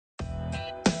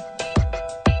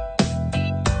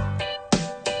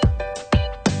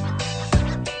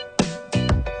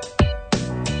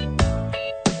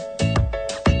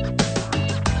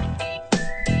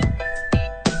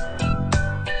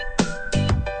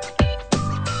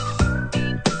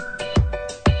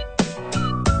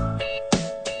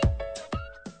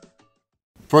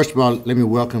First of all, let me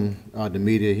welcome the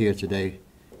media here today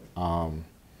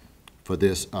for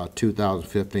this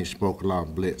 2015 Smoke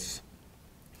Alarm Blitz.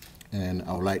 And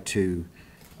I would like to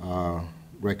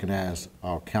recognize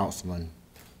our councilman,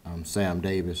 Sam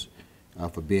Davis,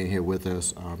 for being here with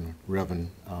us,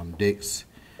 Reverend Dix,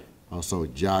 also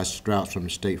Josh Strauss from the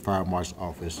State Fire Marshal's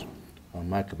Office,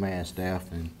 my command staff,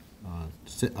 and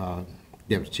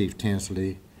Deputy Chief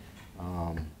Tinsley,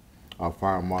 our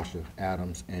Fire Marshal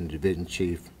Adams, and Division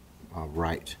Chief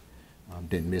Wright.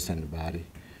 Didn't miss anybody.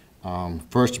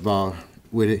 First of all,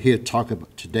 we're here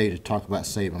today to talk about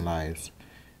saving lives,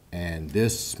 and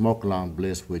this Smoke Alarm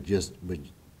Blitz would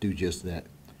do just that.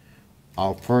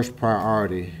 Our first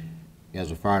priority as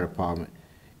a fire department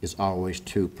is always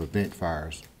to prevent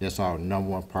fires. That's our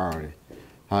 #1 priority.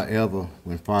 However,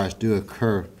 when fires do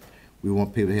occur, we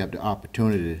want people to have the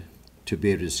opportunity to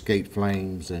be able to escape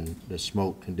flames and the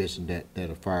smoke condition that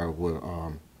a fire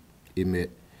will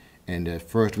emit. And the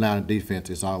first line of defense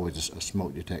is always a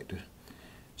smoke detector.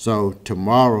 So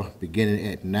tomorrow, beginning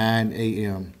at 9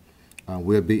 a.m.,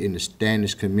 we'll be in the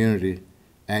Standish community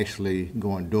actually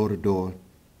going door to door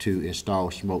to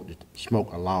install smoke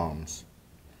alarms.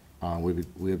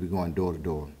 We'll be going door to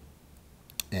door.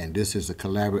 And this is a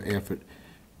collaborative effort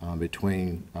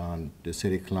between the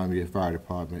City of Columbia Fire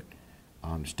Department,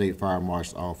 the State Fire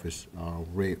Marshal's Office,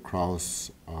 Red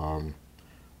Cross,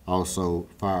 also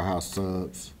Firehouse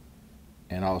Subs,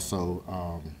 and also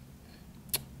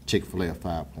Chick-fil-A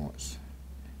 5 Points.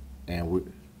 And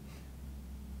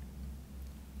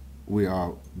we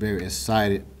are very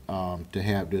excited to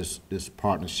have this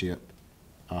partnership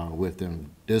with them.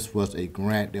 This was a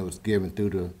grant that was given through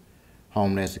the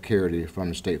Homeland Security from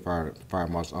the State Fire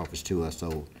Marshal's Office to us.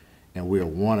 So, and we are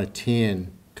one of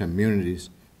 10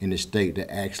 communities in the state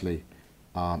that actually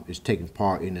is taking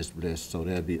part in this list. So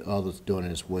there'll be others doing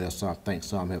it as well. So I think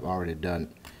some have already done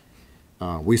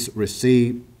it. We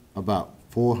received about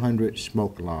 400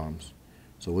 smoke alarms.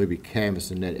 So we'll be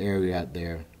canvassing that area out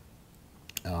there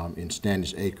in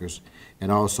Standish Acres.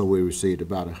 And also we received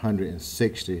about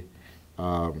 160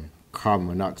 carbon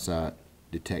monoxide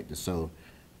detectors. So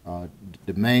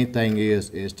the main thing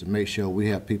is to make sure we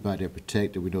have people out there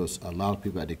protected. We know a lot of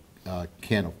people out there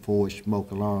can't afford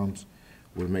smoke alarms.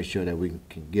 We'll make sure that we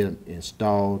can get them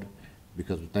installed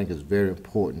because we think it's very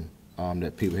important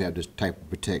that people have this type of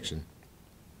protection.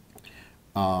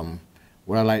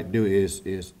 What I like to do is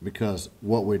because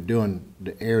what we're doing,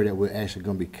 the area that we're actually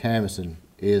going to be canvassing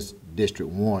is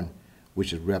District 1,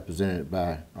 which is represented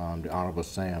by the Honorable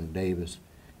Sam Davis,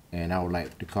 and I would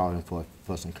like to call him for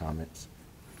some comments.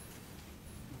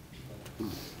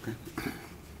 Okay.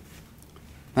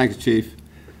 Thank you, Chief.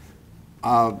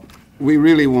 We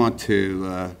really want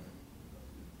to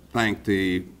thank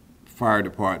the fire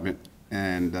department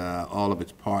and all of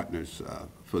its partners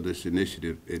for this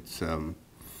initiative. It's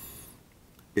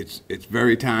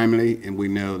very timely, and we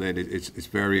know that it's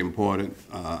very important.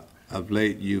 Of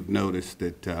late, you've noticed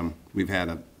that we've had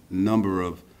a number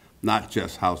of not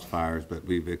just house fires, but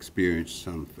we've experienced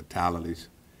some fatalities.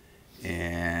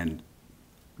 And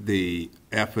the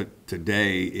effort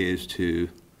today is to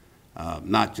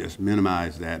not just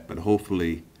minimize that, but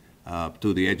hopefully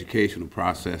through the educational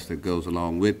process that goes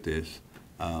along with this,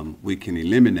 we can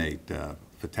eliminate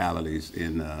fatalities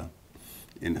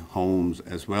in homes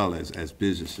as well as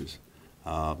businesses.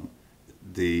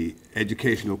 The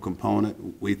educational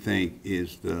component, we think,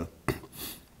 is the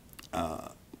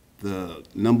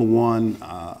 #1.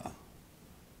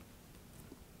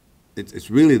 It's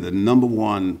really the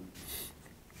 #1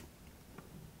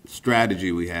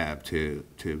 strategy we have to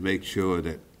make sure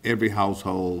that every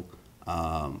household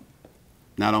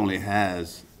not only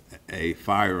has a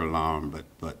fire alarm,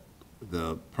 but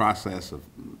the process of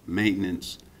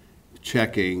maintenance,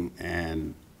 checking,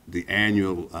 and the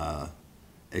annual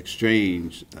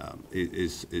exchange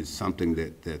is something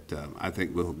that I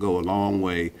think will go a long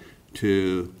way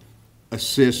to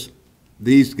assist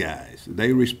these guys.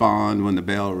 They respond when the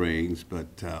bell rings,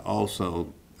 but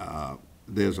also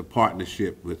there's a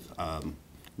partnership with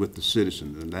the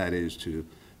citizens, and that is to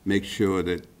make sure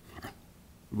that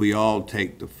we all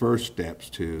take the first steps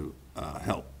to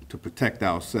help to protect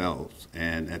ourselves,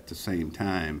 and at the same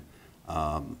time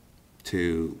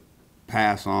to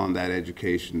pass on that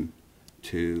education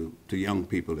to young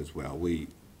people as well. We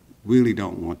really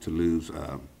don't want to lose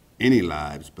any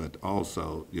lives, but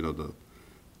also, you know,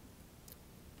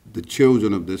 the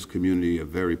children of this community are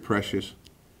very precious,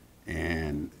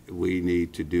 and we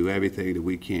need to do everything that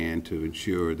we can to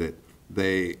ensure that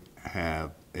they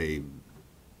have a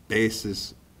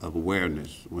basis of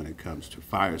awareness when it comes to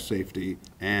fire safety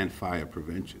and fire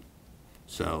prevention.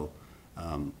 So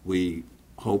we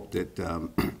hope that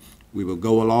we will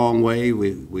go a long way.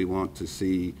 We want to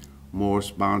see more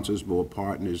sponsors, more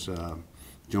partners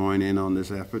join in on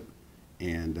this effort.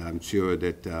 And I'm sure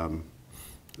that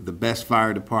the best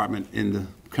fire department in the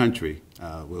country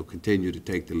will continue to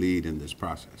take the lead in this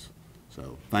process.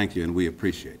 So thank you, and we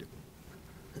appreciate it.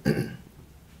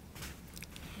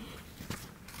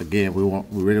 Again, we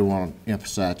really want to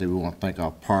emphasize that we want to thank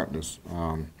our partners,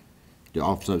 the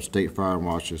Office of State Fire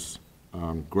Marshals,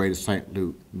 Greater St.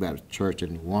 Luke Baptist Church,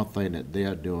 and one thing that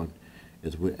they're doing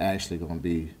is we're actually going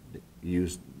to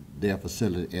use their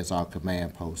facility as our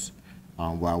command post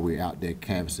while we're out there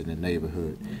canvassing the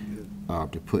neighborhood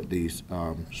to put these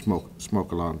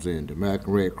smoke alarms in. The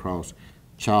American Red Cross,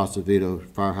 Charles DeVito,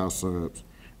 Firehouse Subs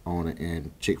on it,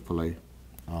 and Chick-fil-A,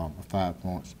 5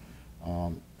 points.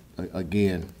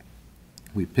 Again,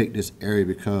 we picked this area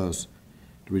because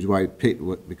the reason why we picked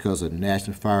it because of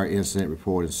National Fire Incident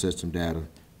Reporting System data,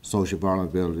 social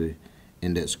vulnerability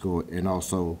index score, and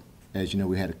also, as you know,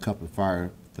 we had a couple of fire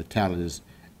fatalities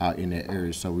out in that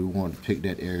area, so we wanted to pick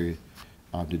that area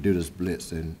to do this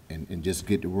blitz and just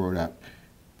get the word out.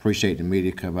 Appreciate the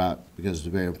media come out because it's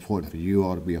very important for you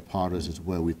all to be a part of this as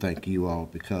well. We thank you all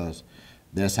because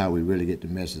that's how we really get the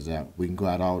message out. We can go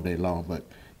out all day long, but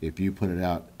if you put it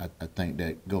out, I think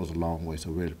that goes a long way.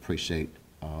 So really appreciate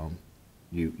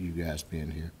you guys being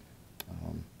here.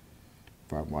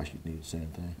 Fire Marshal, you need to say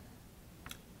anything?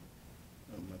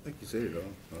 I think you said it all.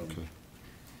 Okay.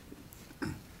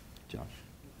 Josh.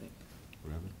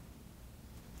 Reverend.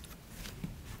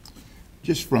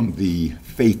 Just from the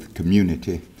faith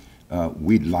community,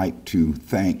 we'd like to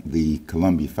thank the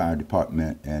Columbia Fire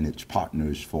Department and its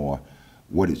partners for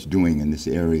what it's doing in this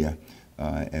area.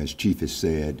 As Chief has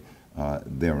said,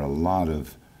 there are a lot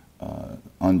of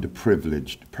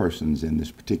underprivileged persons in this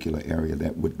particular area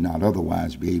that would not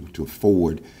otherwise be able to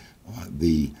afford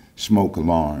the smoke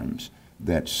alarms.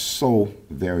 That's so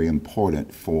very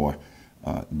important for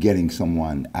getting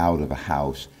someone out of a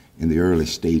house in the early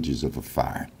stages of a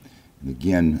fire. And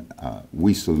again,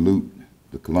 we salute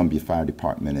the Columbia Fire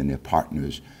Department and their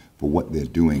partners for what they're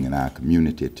doing in our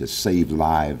community to save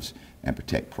lives and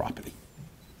protect property.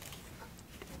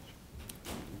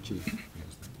 Chief.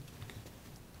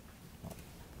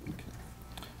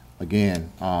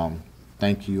 Again,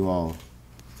 thank you all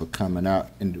for coming out.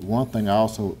 And one thing I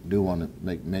also do want to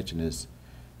make mention is,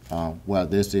 while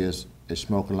this is a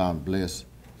Smoke Alarm Blitz,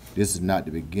 this is not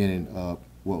the beginning of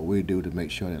what we do to make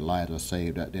sure that lives are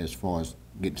saved out there as far as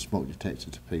getting smoke detectors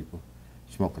to people,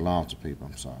 smoke alarms to people.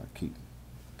 I'm sorry, I keep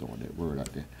throwing that word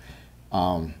out there.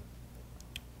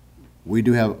 We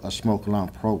do have a smoke alarm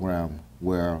program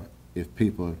where if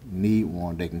people need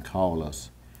one, they can call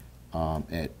us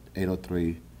at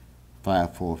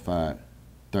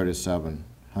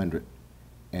 803-545-3700,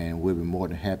 and we'll be more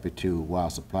than happy to,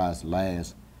 while supplies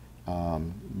last,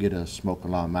 get a smoke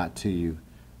alarm out to you.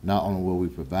 Not only will we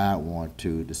provide one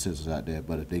to the citizens out there,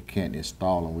 but if they can't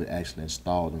install them, we actually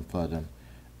install them for them.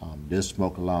 This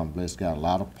Smoke Alarm Blitz got a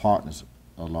lot of partners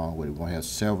along with it. We're going to have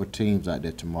several teams out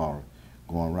there tomorrow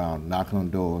going around knocking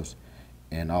on doors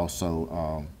and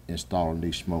also installing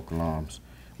these smoke alarms.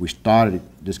 We started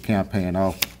this campaign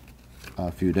off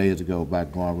a few days ago by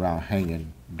going around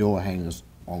hanging door hangers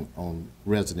on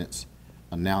residents,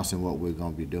 announcing what we're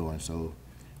going to be doing. So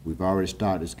we've already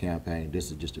started this campaign. This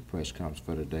is just a press conference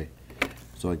for today.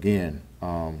 So again,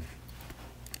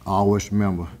 always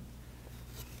remember,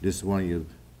 this is one of your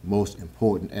most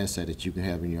important assets that you can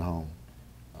have in your home.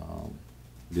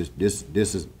 This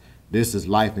is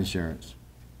life insurance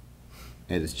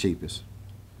at its cheapest.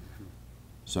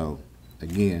 So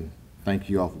again, thank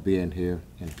you all for being here.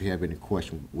 And if you have any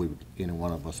questions, any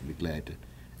one of us would be glad to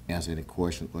answer any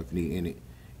questions, or if you need any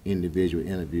individual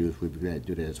interviews, we'd be glad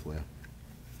to do that as well.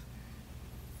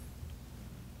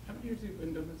 How many years have you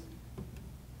been doing this?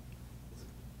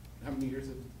 How many years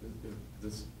has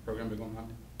this program been going on?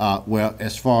 Well,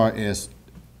 as far as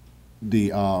the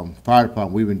fire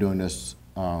department, we've been doing this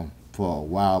for a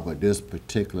while, but this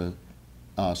particular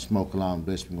smoke alarm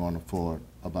blitz been going on for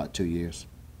about 2 years.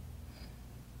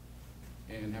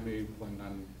 And how many are you planning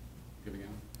on giving out?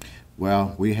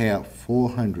 Well, we have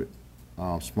 400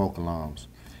 smoke alarms.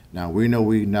 Now, we know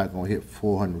we're not going to hit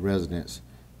 400 residents.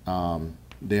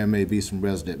 There may be some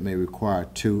residents that may require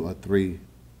 2 or 3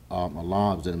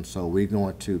 alarms in them, so we're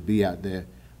going to be out there,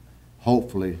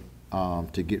 hopefully,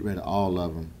 to get rid of all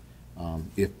of them,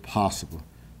 if possible.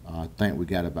 I think we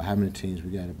got about, how many teams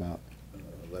we got? About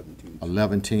 11 teams.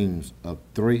 11 teams of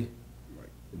 3 Right.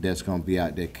 that's going to be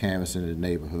out there canvassing the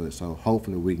neighborhood. So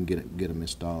hopefully we can get them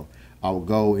installed. Our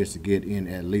goal is to get in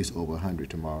at least over 100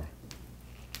 tomorrow.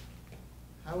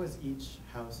 How is each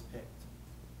house picked?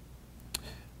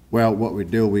 Well, what we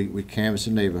do, we canvass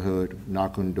the neighborhood,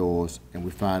 knock on doors, and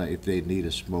we find out if they need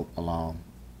a smoke alarm.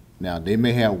 Now, they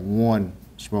may have one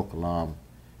smoke alarm,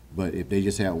 but if they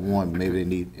just have one, maybe they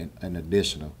need an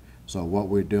additional. So what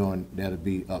we're doing, that'll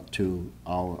be up to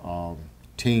our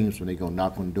teams when they go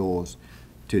knock on doors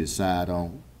to decide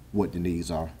on what the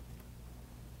needs are.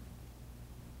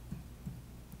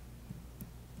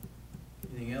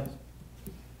 Anything else?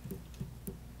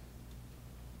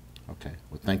 Okay,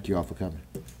 well, thank you all for coming.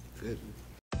 Good.